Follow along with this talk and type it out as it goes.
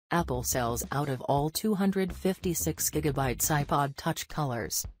Apple sells out of all 256GB iPod Touch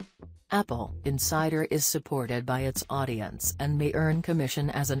colors. Apple Insider is supported by its audience and may earn commission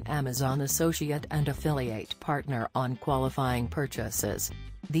as an Amazon associate and affiliate partner on qualifying purchases.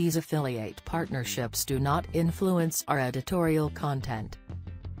 These affiliate partnerships do not influence our editorial content.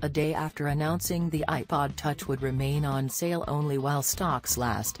 A day after announcing the iPod Touch would remain on sale only while stocks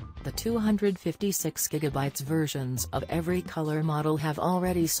last, the 256GB versions of every color model have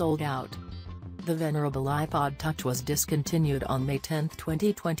already sold out. The venerable iPod Touch was discontinued on May 10,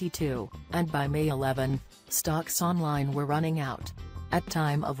 2022, and by May 11, stocks online were running out. At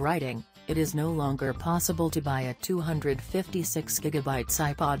time of writing, it is no longer possible to buy a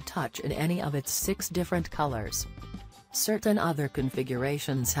 256GB iPod Touch in any of its 6 different colors. Certain other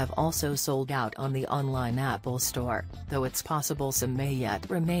configurations have also sold out on the online Apple Store, though it's possible some may yet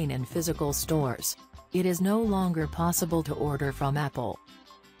remain in physical stores. It is no longer possible to order from Apple.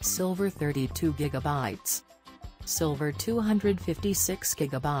 Silver 32GB. Silver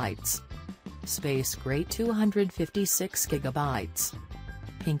 256GB. Space Gray 256GB.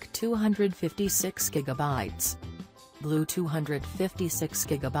 Pink 256GB. Blue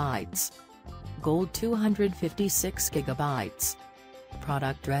 256GB. Gold 256GB.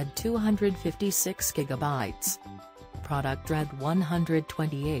 Product Red 256GB. Product Red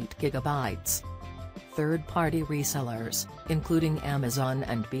 128GB. Third-party resellers, including Amazon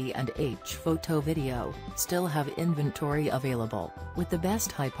and B&H Photo Video, still have inventory available, with the best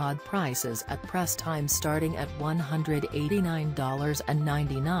iPod prices at press time starting at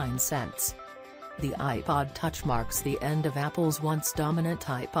 $189.99. The iPod Touch marks the end of Apple's once dominant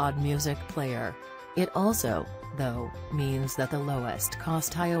iPod music player. It also, though, means that the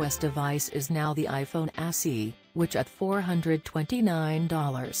lowest-cost iOS device is now the iPhone SE, which at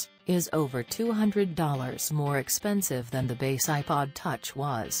 $429, is over $200 more expensive than the base iPod Touch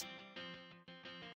was.